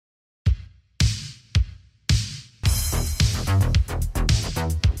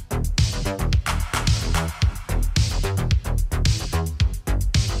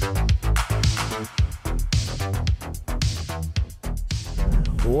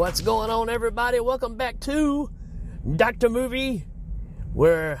What's going on, everybody? Welcome back to Dr. Movie,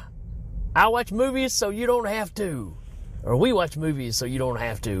 where I watch movies so you don't have to. Or we watch movies so you don't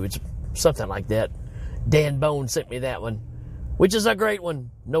have to. It's something like that. Dan Bone sent me that one, which is a great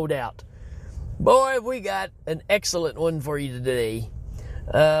one, no doubt. Boy, we got an excellent one for you today.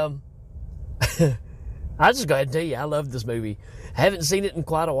 I'll just go ahead and tell you, I love this movie. I haven't seen it in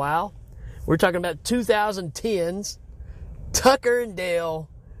quite a while. We're talking about 2010's Tucker and Dale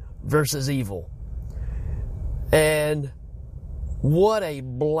versus Evil. And what a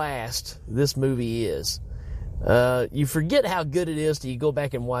blast this movie is. You forget how good it is till you go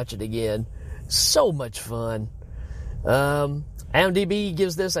back and watch it again. So much fun. IMDb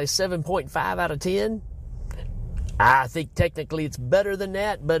gives this a 7.5 out of 10. I think technically it's better than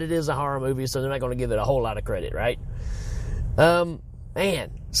that, but it is a horror movie, so they're not going to give it a whole lot of credit, right? Man,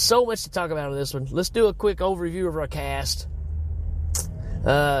 so much to talk about on this one. Let's do a quick overview of our cast.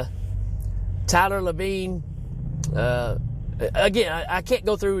 Tyler Levine. Again, I can't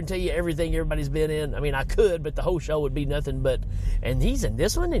go through and tell you everything everybody's been in. I mean, I could, but the whole show would be nothing but, and he's in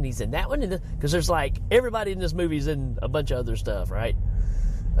this one, and he's in that one, because there's like, everybody in this movie's in a bunch of other stuff, right?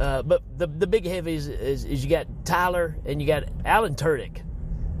 But the big heavies is you got Tyler, and you got Alan Tudyk,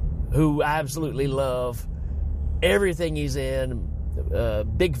 who I absolutely love. Everything he's in.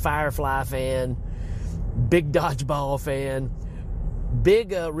 Big Firefly fan, big Dodgeball fan,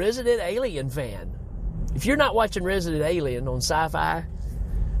 big Resident Alien fan. If you're not watching Resident Alien on Sci-Fi,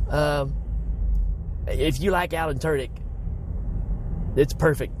 if you like Alan Tudyk, it's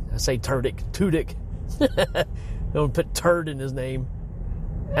perfect. I say Tudyk. Don't put turd in his name.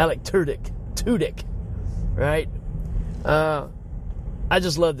 Alec Tudyk, right? I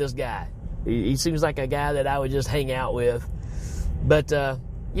just love this guy. He seems like a guy that I would just hang out with. But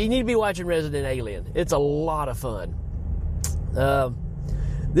you need to be watching Resident Alien. It's a lot of fun.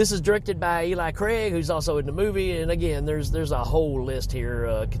 This is directed by Eli Craig, who's also in the movie. And again, there's a whole list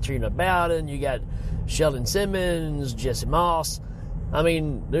here. Katrina Bowden, you got Sheldon Simmons, Jesse Moss. I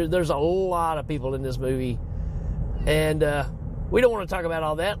mean, there's a lot of people in this movie. And we don't want to talk about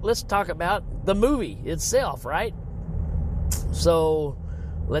all that. Let's talk about the movie itself, right? So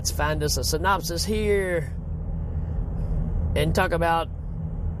let's find us a synopsis here and talk about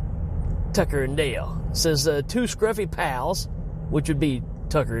Tucker and Dale. It says two scruffy pals, which would be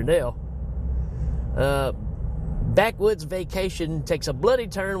Tucker and Dale. Backwoods vacation takes a bloody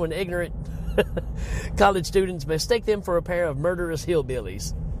turn when ignorant college students mistake them for a pair of murderous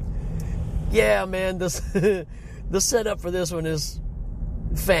hillbillies. Yeah, man, the setup for this one is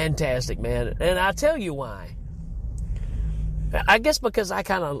fantastic, man. And I'll tell you why. I guess because I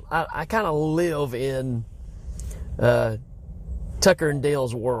kind of live in Tucker and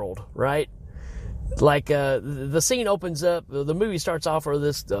Dale's world, right? Like the scene opens up, the movie starts off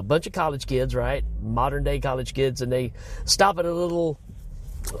with a bunch of college kids, right? Modern day college kids, and they stop at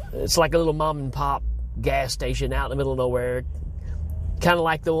it's like a little mom and pop gas station out in the middle of nowhere, kind of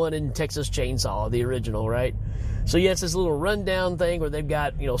like the one in Texas Chainsaw, the original, right? So yeah, it's this little rundown thing where they've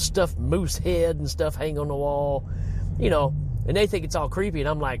got, stuffed moose head and stuff hanging on the wall, and they think it's all creepy, and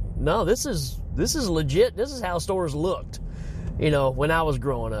I'm like, no, this is legit. This is how stores looked, when I was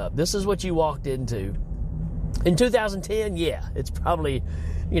growing up. This is what you walked into. In 2010, yeah, it's probably,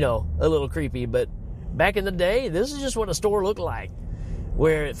 a little creepy, but back in the day, this is just what a store looked like,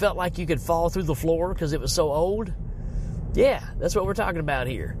 where it felt like you could fall through the floor because it was so old. Yeah, that's what we're talking about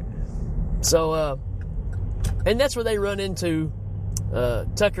here. So, and that's where they run into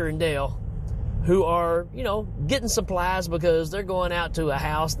Tucker and Dale, who are, getting supplies because they're going out to a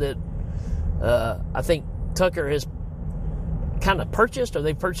house that I think Tucker has kind of purchased, or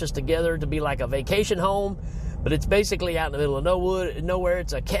they purchased together to be like a vacation home, but it's basically out in the middle of nowhere.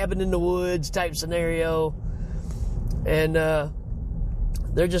 It's a cabin in the woods type scenario, and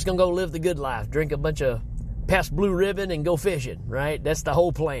they're just gonna go live the good life, drink a bunch of Pabst Blue Ribbon and go fishing, right? That's the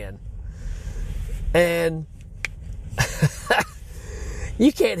whole plan. And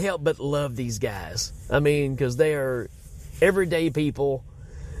you can't help but love these guys. I mean, because they are everyday people,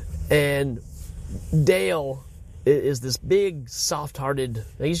 and Dale is this big, soft-hearted,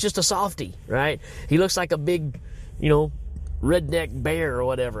 he's just a softie, right? He looks like a big, redneck bear or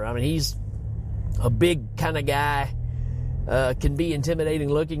whatever. I mean, he's a big kind of guy, can be intimidating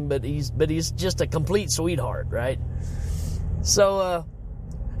looking, but he's just a complete sweetheart, right? So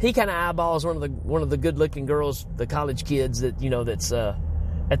he kind of eyeballs one of the good-looking girls, the college kids that that's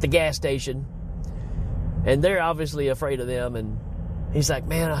at the gas station, and they're obviously afraid of them. And he's like,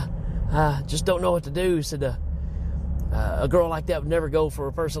 "Man, I just don't know what to do." He said, a girl like that would never go for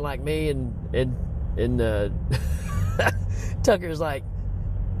a person like me. And Tucker's like,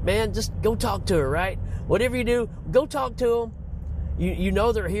 man, just go talk to her, right? Whatever you do, go talk to them. You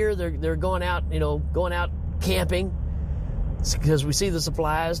know they're here. They're going out, going out camping because we see the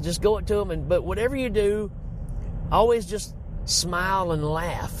supplies. Just go up to them, but whatever you do, always just smile and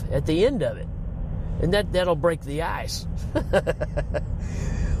laugh at the end of it, and that'll break the ice.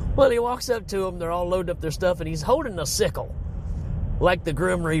 Well, he walks up to them. They're all loading up their stuff, and he's holding a sickle, like the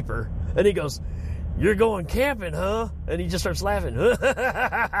Grim Reaper. And he goes, "You're going camping, huh?" And he just starts laughing.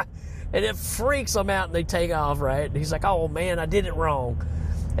 And it freaks them out, and they take off, right? And he's like, "Oh, man, I did it wrong."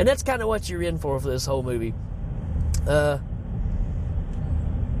 And that's kind of what you're in for this whole movie. The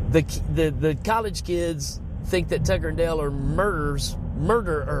college kids think that Tucker and Dale are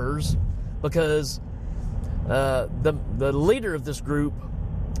murderers, because the leader of this group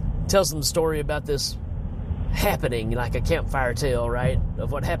tells them the story about this happening, like a campfire tale, right, of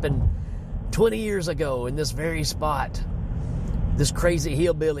what happened 20 years ago in this very spot. This crazy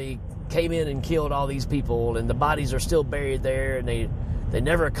hillbilly came in and killed all these people, and the bodies are still buried there, and they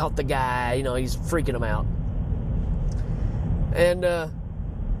never caught the guy. He's freaking them out. And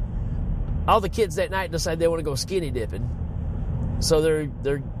all the kids that night decide they want to go skinny dipping. So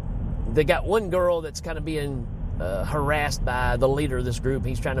they got one girl that's kind of being harassed by the leader of this group.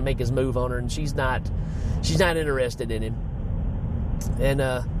 He's trying to make his move on her, and she's not interested in him.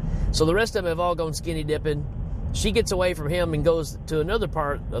 And so the rest of them have all gone skinny dipping. She gets away from him and goes to another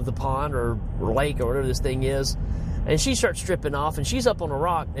part of the pond or lake or whatever this thing is, and she starts stripping off, and she's up on a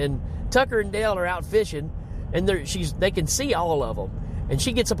rock, and Tucker and Dale are out fishing, and they can see all of them, and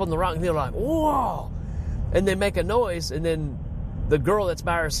she gets up on the rock, and they're like, "Whoa!" And they make a noise, and then the girl that's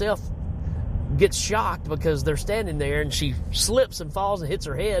by herself gets shocked because they're standing there, and she slips and falls and hits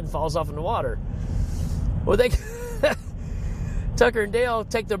her head and falls off in the water. Well, Tucker and Dale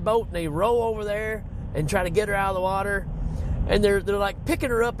take their boat and they row over there and try to get her out of the water, and they're like picking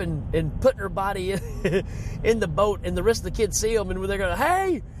her up and putting her body in the boat, and the rest of the kids see them, and they're going,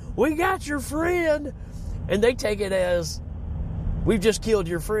 "Hey, we got your friend," and they take it as, "We've just killed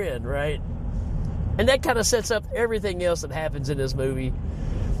your friend," right? And that kind of sets up everything else that happens in this movie.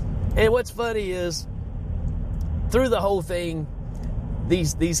 And what's funny is, through the whole thing,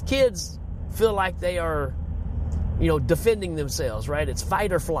 these kids feel like they are, defending themselves, right? It's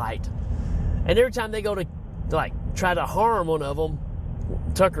fight or flight. And every time they go to, try to harm one of them,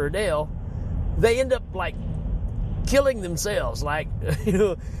 Tucker or Dale, they end up, killing themselves.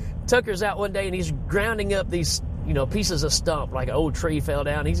 Tucker's out one day and he's grounding up these, pieces of stump, like an old tree fell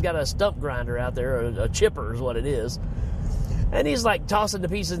down. He's got a stump grinder out there, a chipper is what it is. And he's, tossing the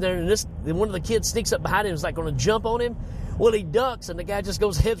pieces there, and one of the kids sneaks up behind him and is, going to jump on him. Well, he ducks, and the guy just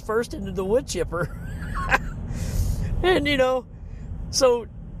goes head first into the wood chipper. And, so...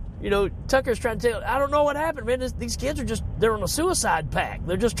 Tucker's trying to tell, I don't know what happened, man. These kids they're on a suicide pact.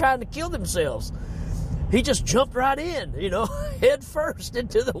 They're just trying to kill themselves. He just jumped right in, head first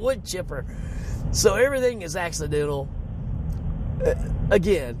into the wood chipper. So everything is accidental.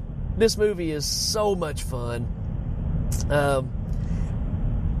 Again, this movie is so much fun. And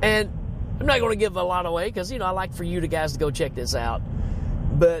I'm not going to give a lot away because, I like for you guys to go check this out.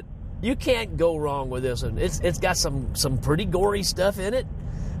 But you can't go wrong with this one. It's got some pretty gory stuff in it.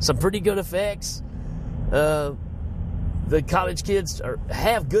 Some pretty good effects. The college kids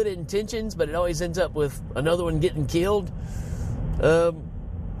have good intentions, but it always ends up with another one getting killed.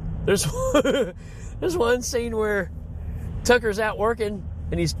 There's one scene where Tucker's out working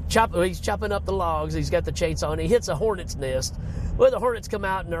and he's chopping up the logs. He's got the chainsaw and he hits a hornet's nest. Well, the hornets come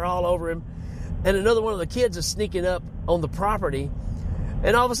out and they're all over him. And another one of the kids is sneaking up on the property.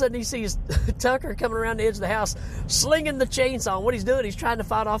 And all of a sudden he sees Tucker coming around the edge of the house, slinging the chainsaw. And what he's doing, he's trying to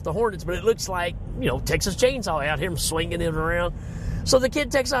fight off the hornets, but it looks like, Texas Chainsaw out here, swinging him around. So the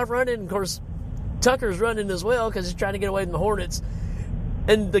kid takes off running, and of course, Tucker's running as well because he's trying to get away from the hornets.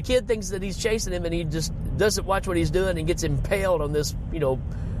 And the kid thinks that he's chasing him, and he just doesn't watch what he's doing and gets impaled on this,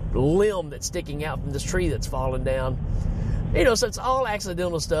 limb that's sticking out from this tree that's falling down. So it's all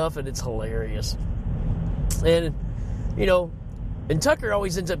accidental stuff, and it's hilarious. And, and Tucker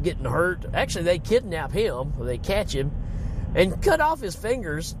always ends up getting hurt. Actually, they kidnap him, or they catch him, and cut off his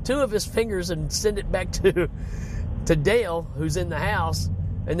fingers, 2 of his fingers, and send it back to Dale, who's in the house.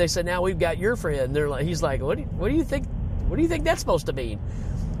 And they say, "Now we've got your friend." He's like, "What do you think? What do you think that's supposed to mean?"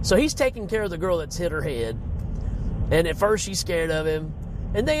 So he's taking care of the girl that's hit her head. And at first she's scared of him.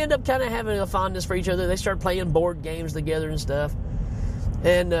 And they end up kind of having a fondness for each other. They start playing board games together and stuff.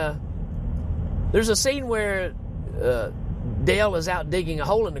 And there's a scene where Dale is out digging a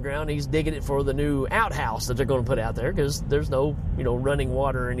hole in the ground. He's digging it for the new outhouse that they're going to put out there because there's no, running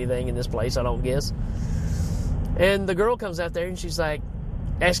water or anything in this place, I don't guess. And the girl comes out there and she's like,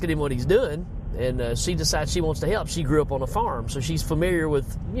 asking him what he's doing, and she decides she wants to help. She grew up on a farm, so she's familiar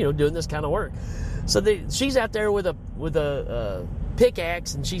with, you know, doing this kind of work. So she's out there with a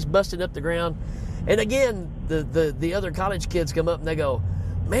pickaxe, and she's busting up the ground. And again, the other college kids come up and they go,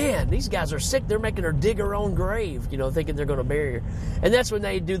 man, these guys are sick. They're making her dig her own grave, you know, thinking they're going to bury her. And that's when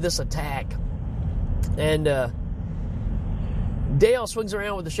they do this attack. And Dale swings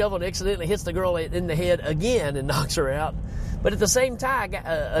around with the shovel and accidentally hits the girl in the head again and knocks her out. But at the same time,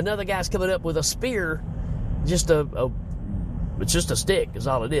 another guy's coming up with a spear, it's just a stick is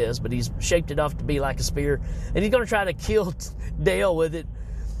all it is, but he's shaped it off to be like a spear, and he's going to try to kill Dale with it.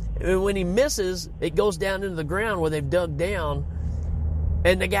 And when he misses, it goes down into the ground where they've dug down,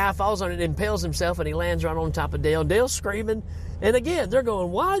 and the guy falls on it and impales himself, and he lands right on top of Dale. Dale's screaming, and again, they're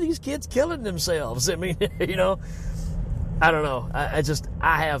going, why are these kids killing themselves? I mean, you know, I don't know.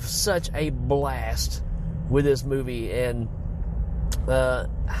 I have such a blast with this movie, and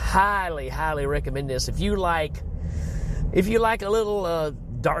highly, highly recommend this. If you like a little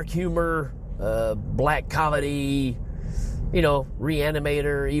dark humor, black comedy, you know,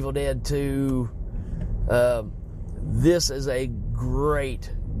 Reanimator, Evil Dead 2, this is a great,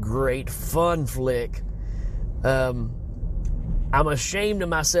 great fun flick. I'm ashamed of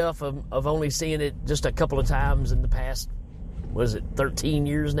myself of only seeing it just a couple of times in the past, 13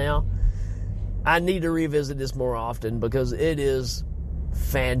 years now. I need to revisit this more often because it is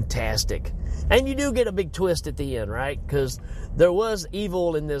fantastic. And you do get a big twist at the end, right? Because there was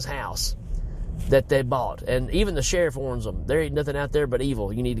evil in this house that they bought. And even the sheriff warns them, there ain't nothing out there but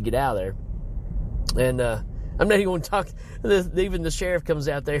evil. You need to get out of there. And I'm not even going to talk, even the sheriff comes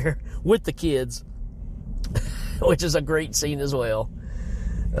out there with the kids, which is a great scene as well.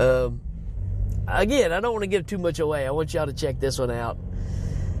 Again, I don't want to give too much away. I want y'all to check this one out.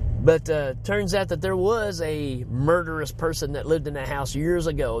 But turns out that there was a murderous person that lived in that house years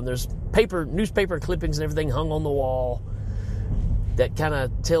ago, and there's newspaper clippings and everything hung on the wall that kind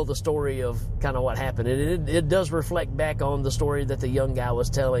of tell the story of kind of what happened. And it does reflect back on the story that the young guy was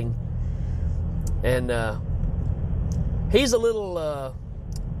telling. And he's a little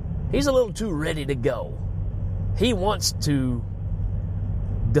too ready to go. He wants to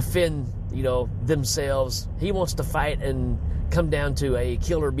defend, you know, themselves. He wants to fight and come down to a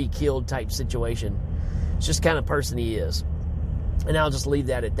kill or be killed type situation. It's just the kind of person he is. And I'll just leave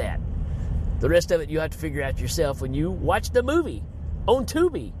that at that. The rest of it you have to figure out yourself when you watch the movie on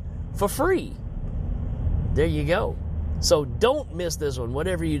Tubi for free. There you go. So don't miss this one,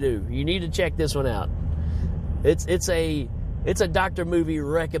 whatever you do. You need to check this one out. It's a doctor movie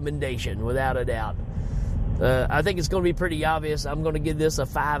recommendation, without a doubt. I think it's going to be pretty obvious. I'm going to give this a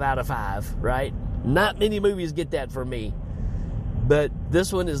 5 out of 5, right? Not many movies get that from me. But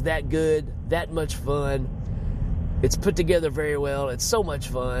this one is that good, that much fun. It's put together very well. It's so much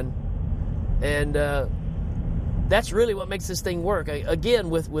fun. And that's really what makes this thing work. Again,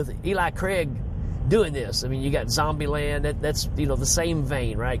 with Eli Craig doing this. I mean, you got Zombieland. That's, you know, the same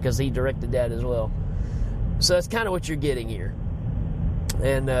vein, right? Because he directed that as well. So that's kind of what you're getting here.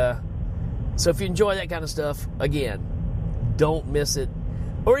 And so if you enjoy that kind of stuff, again, don't miss it.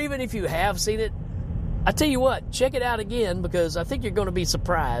 Or even if you have seen it, I tell you what, check it out again, because I think you're going to be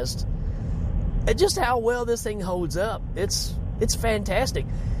surprised at just how well this thing holds up. It's fantastic.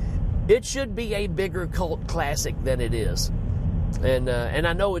 It should be a bigger cult classic than it is. And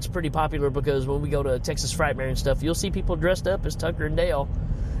I know it's pretty popular because when we go to Texas Frightmare and stuff, you'll see people dressed up as Tucker and Dale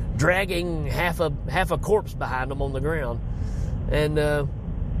dragging half a corpse behind them on the ground. And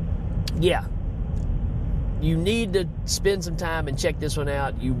yeah, you need to spend some time and check this one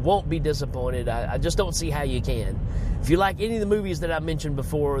out. You won't be disappointed. I just don't see how you can. If you like any of the movies that I mentioned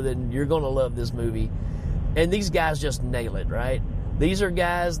before, then you're going to love this movie. And these guys just nail it, right? These are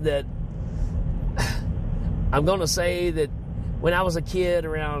guys that I'm going to say that when I was a kid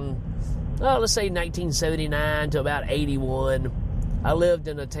around, let's say 1979 to about 81, I lived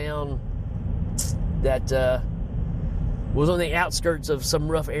in a town that was on the outskirts of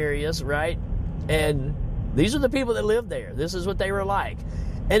some rough areas, right? And these are the people that lived there. This is what they were like.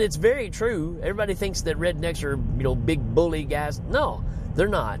 And it's very true. Everybody thinks that rednecks are, you know, big bully guys. No, they're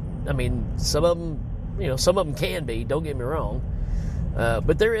not. I mean, some of them can be, don't get me wrong.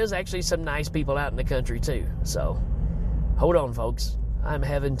 But there is actually some nice people out in the country too. So hold on, folks. I'm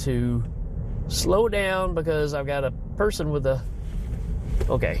having to slow down because I've got a person with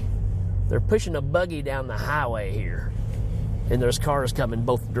okay, they're pushing a buggy down the highway here. And there's cars coming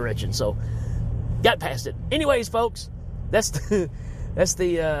both directions. So got past it. Anyways, folks, that's the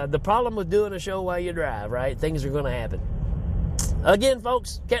problem with doing a show while you drive, right? Things are going to happen. Again,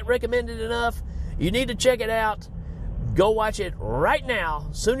 folks, can't recommend it enough. You need to check it out. Go watch it right now.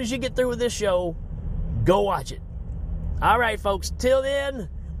 As soon as you get through with this show, go watch it. All right, folks. Till then,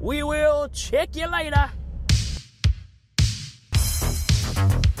 we will check you later.